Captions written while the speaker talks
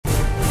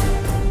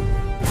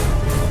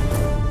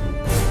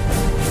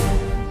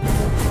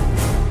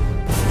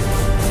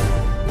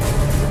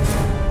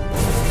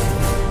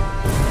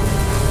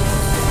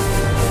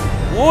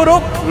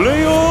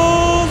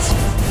players?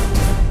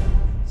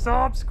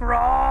 Subscribe!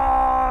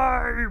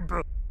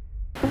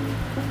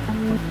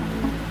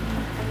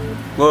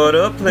 What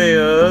up,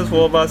 players?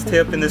 Warboss Tae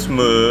up in this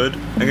mode.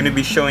 I'm going to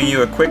be showing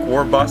you a quick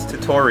Warboss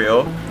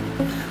tutorial,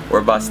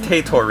 Warboss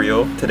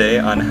Taetorial, today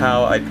on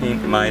how I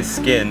paint my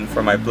skin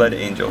for my blood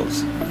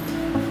angels.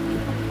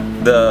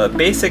 The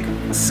basic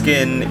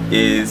skin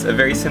is a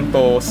very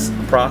simple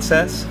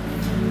process,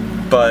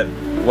 but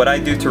what I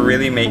do to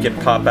really make it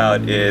pop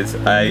out is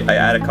I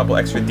add a couple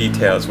extra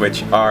details,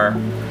 which are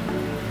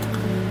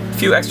a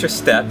few extra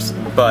steps,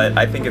 but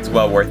I think it's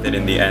well worth it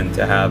in the end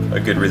to have a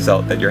good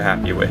result that you're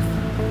happy with.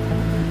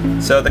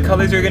 So the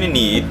colors you're going to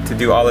need to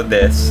do all of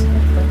this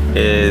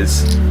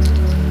is,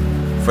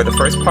 for the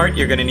first part,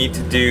 you're going to need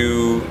to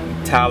do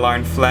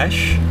Talarn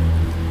Flesh,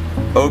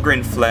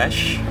 Ogryn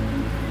Flesh,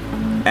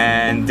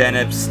 and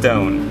Deneb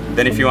Stone.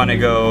 Then if you want to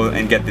go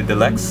and get the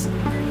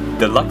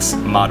deluxe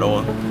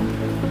model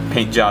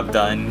paint job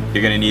done,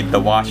 you're going to need the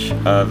wash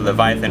of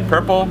Leviathan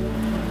Purple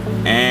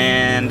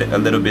and a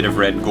little bit of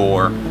red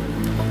gore.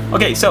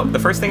 Okay, so the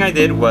first thing I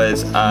did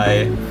was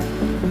I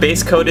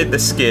base coated the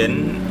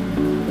skin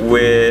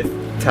with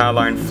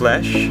Talarn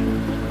Flesh.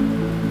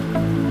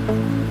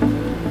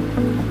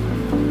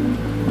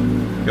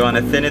 You want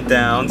to thin it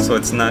down so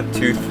it's not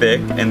too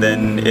thick, and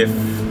then if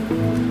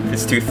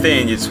it's too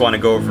thin, you just want to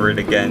go over it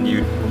again.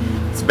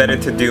 It's better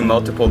to do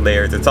multiple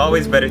layers. It's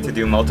always better to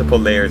do multiple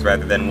layers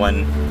rather than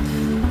one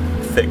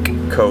thick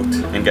coat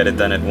and get it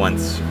done at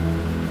once.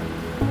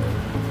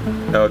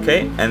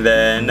 Okay, and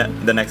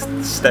then the next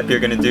step you're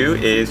going to do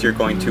is you're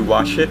going to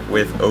wash it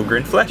with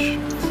Ogryn Flesh.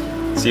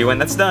 See you when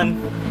that's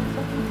done.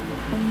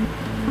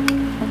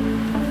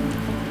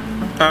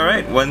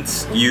 Alright,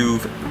 once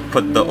you've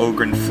put the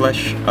Ogryn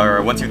Flesh,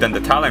 or once you've done the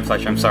Talarn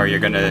Flesh, I'm sorry, you're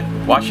gonna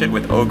wash it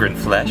with Ogryn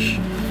Flesh.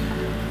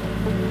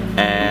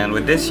 And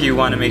with this, you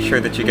want to make sure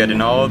that you get in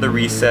all the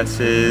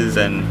recesses,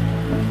 and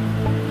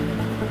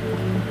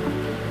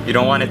you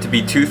don't want it to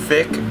be too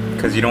thick,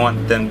 because you don't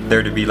want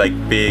there to be like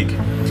big,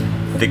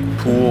 thick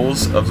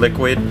pools of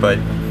liquid, but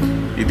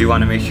you do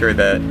want to make sure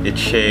that it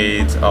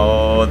shades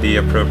all the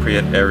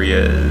appropriate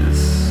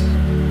areas.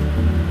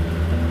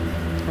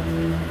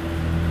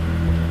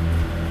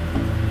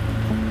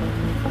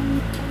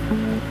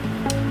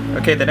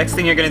 Okay, the next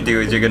thing you're going to do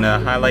is you're going to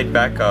highlight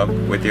back up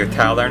with your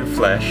Talarn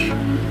Flesh,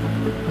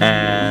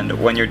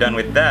 and when you're done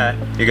with that,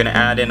 you're going to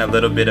add in a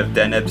little bit of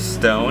Deneb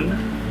Stone,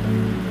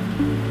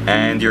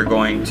 and you're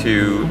going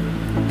to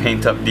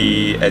paint up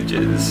the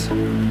edges.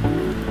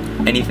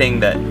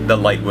 Anything that the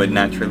light would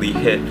naturally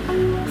hit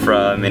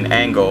from an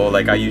angle,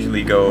 like I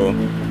usually go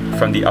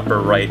from the upper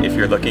right if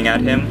you're looking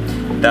at him,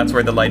 that's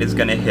where the light is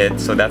going to hit,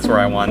 so that's where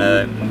I want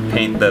to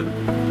paint the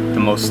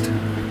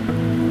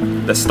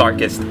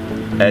starkest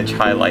edge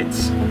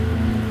highlights.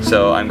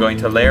 So I'm going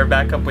to layer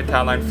back up with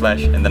Talarn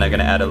Flesh, and then I'm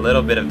going to add a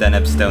little bit of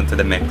Deneb Stone to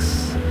the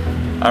mix.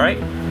 Alright,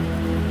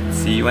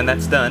 see you when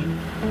that's done.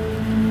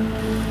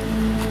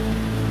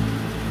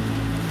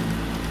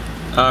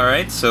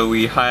 Alright, so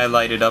we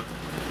highlighted up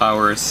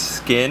our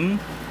skin.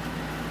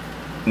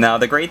 Now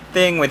the great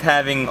thing with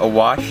having a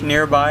wash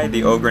nearby,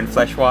 the Ogryn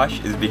Flesh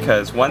wash, is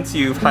because once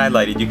you've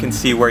highlighted, you can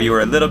see where you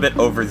were a little bit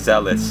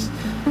overzealous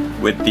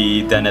with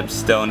the Deneb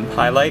Stone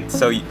highlight,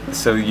 so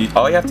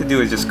all you have to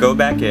do is just go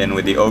back in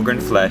with the Ogryn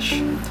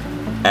Flesh,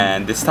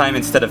 and this time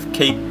instead of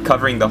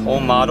covering the whole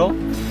model,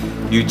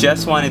 you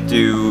just want to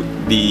do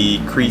the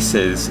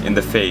creases in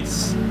the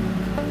face.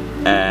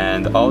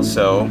 And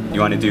also,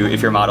 you want to do,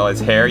 if your model has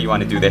hair, you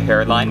want to do the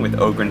hairline with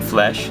Ogryn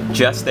Flesh,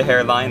 just the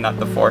hairline, not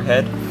the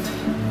forehead.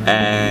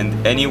 And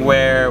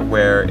anywhere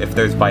where, if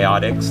there's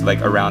biotics, like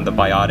around the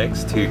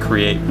biotics, to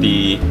create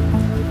the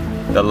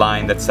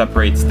line that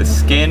separates the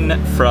skin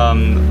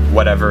from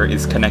whatever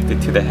is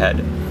connected to the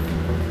head.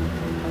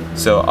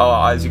 So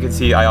as you can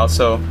see,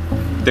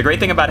 the great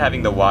thing about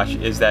having the wash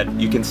is that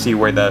you can see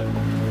where the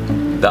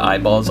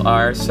eyeballs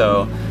are,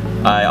 so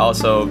I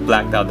also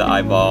blacked out the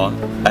eyeball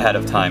ahead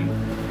of time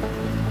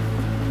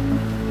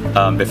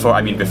before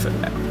I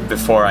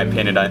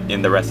painted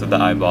in the rest of the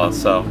eyeball,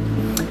 so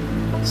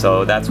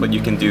that's what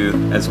you can do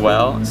as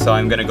well. So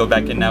I'm gonna go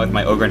back in now with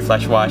my Ogryn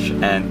Flesh wash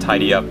and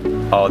tidy up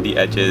all the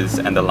edges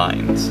and the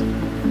lines.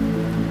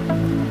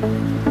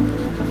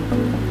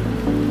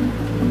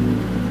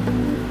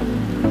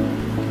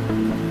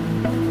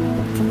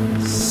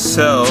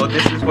 So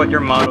this is what your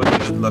model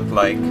should look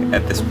like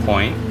at this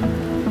point.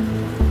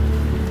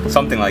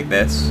 Something like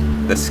this.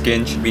 The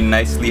skin should be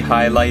nicely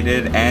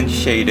highlighted and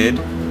shaded.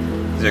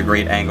 This is a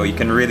great angle. You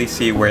can really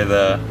see where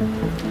the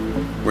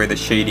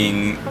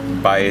shading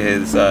by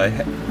his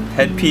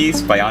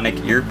headpiece,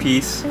 bionic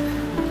earpiece,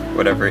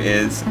 whatever it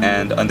is,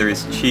 and under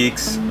his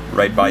cheeks,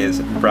 right by his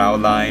brow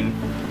line.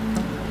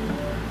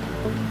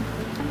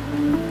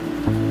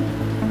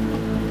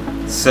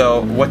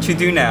 So what you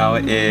do now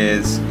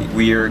is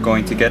we are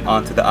going to get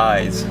onto the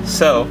eyes.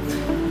 So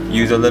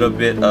use a little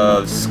bit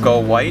of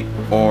Skull White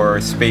or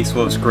Space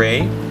Wolves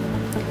Gray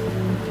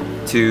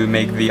to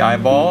make the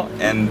eyeball,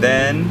 and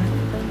then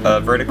a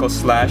vertical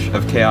slash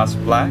of Chaos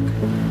Black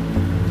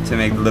to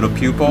make the little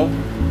pupil.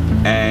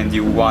 and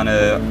you want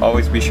to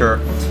always be sure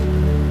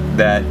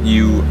that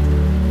you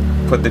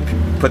put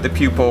the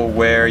pupil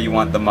where you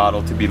want the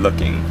model to be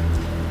looking.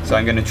 So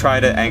I'm going to try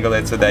to angle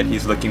it so that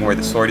he's looking where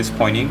the sword is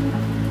pointing,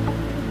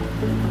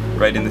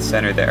 right in the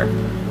center there.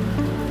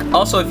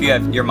 Also, if you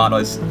have your model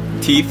has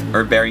teeth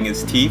or bearing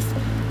his teeth,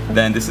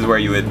 then this is where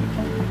you would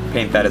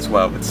paint that as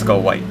well with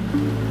skull white.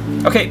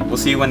 Okay, we'll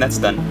see you when that's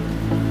done.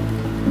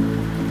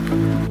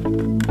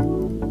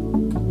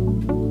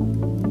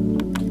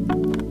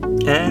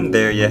 And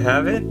there you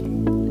have it.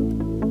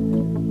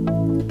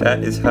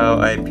 That is how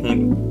I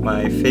paint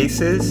my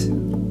faces.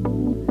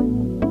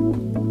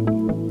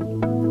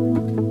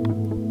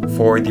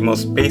 For the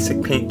most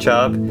basic paint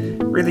job,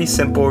 really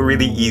simple,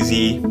 really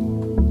easy.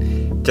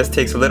 Just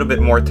takes a little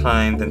bit more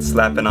time than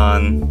slapping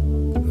on,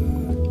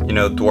 you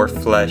know,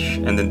 dwarf flesh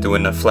and then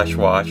doing a flesh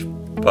wash,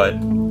 but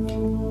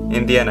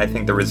in the end I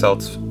think the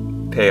results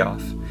pay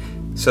off.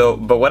 So,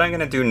 but what I'm going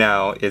to do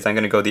now is I'm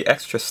going to go the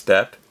extra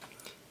step,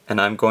 and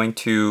I'm going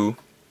to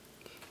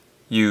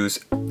use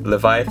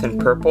Leviathan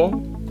Purple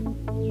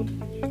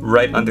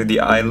right under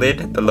the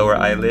eyelid, the lower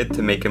eyelid,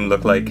 to make him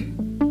look like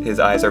his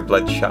eyes are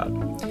bloodshot.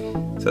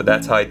 So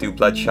that's how I do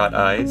bloodshot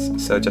eyes.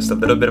 So just a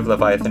little bit of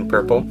Leviathan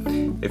Purple.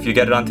 If you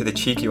get it onto the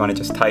cheek, you want to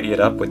just tidy it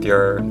up with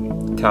your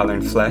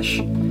Talon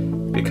Flesh,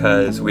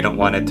 because we don't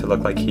want it to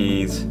look like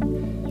he's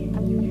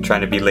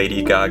trying to be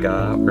Lady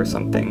Gaga or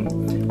something.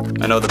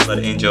 I know the Blood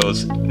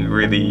Angels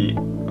really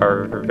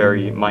are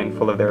very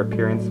mindful of their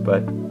appearance,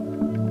 but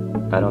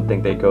I don't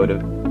think they go to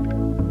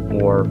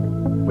war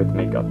with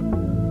makeup.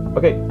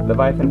 Okay,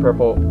 Leviathan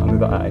Purple under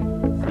the eye.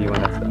 See you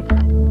when that's done.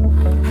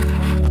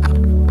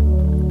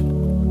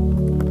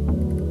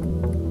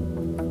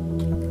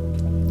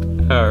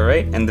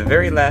 Alright, and the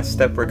very last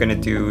step we're going to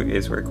do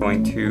is we're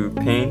going to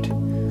paint,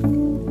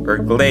 or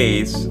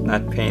glaze,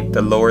 not paint,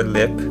 the lower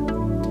lip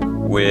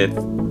with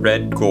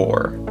red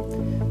gore.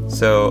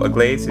 So a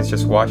glaze is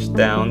just wash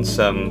down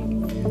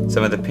some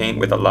of the paint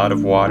with a lot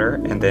of water,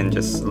 and then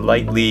just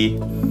lightly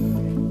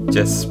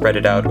just spread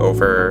it out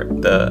over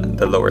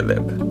the lower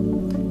lip.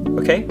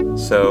 Okay,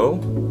 so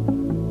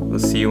we'll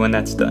see you when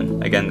that's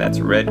done. Again, that's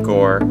red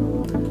gore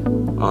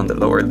on the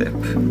lower lip.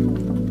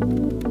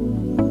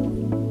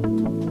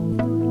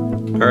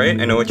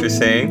 Alright, I know what you're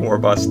saying,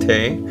 Warboss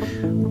Tae.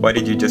 Why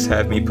did you just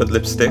have me put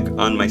lipstick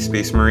on my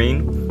Space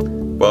Marine?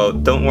 Well,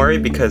 don't worry,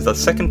 because the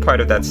second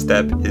part of that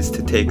step is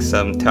to take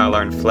some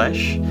Talon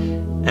Flesh,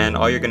 and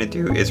all you're going to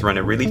do is run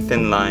a really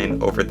thin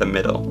line over the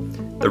middle.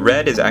 The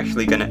red is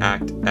actually going to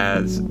act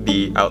as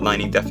the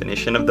outlining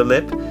definition of the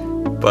lip,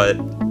 but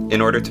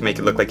in order to make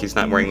it look like he's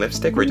not wearing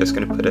lipstick, we're just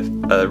going to put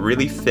a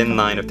really thin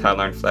line of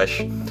Talon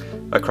Flesh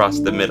across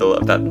the middle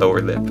of that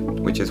lower lip,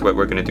 which is what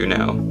we're going to do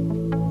now.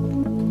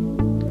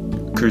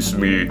 Kiss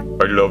me,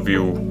 I love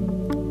you.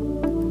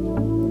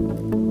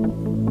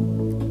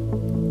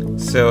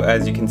 So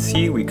as you can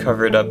see, we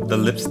covered up the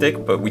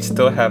lipstick, but we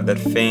still have that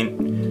faint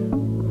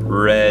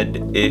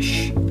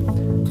red-ish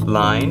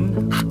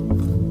line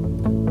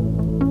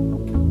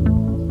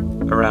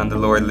around the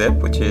lower lip,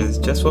 which is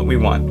just what we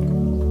want.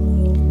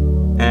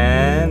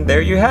 And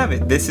there you have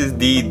it. This is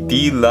the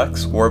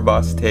deluxe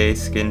Warboss Tae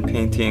skin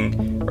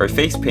painting, or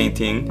face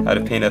painting, how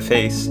to paint a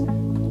face,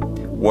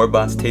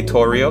 Warboss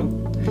Taetorial.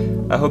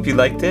 I hope you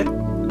liked it.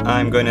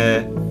 I'm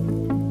gonna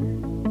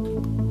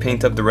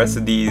paint up the rest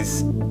of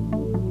these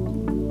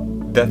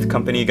Death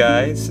Company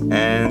guys,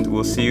 and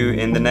we'll see you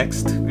in the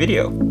next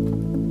video.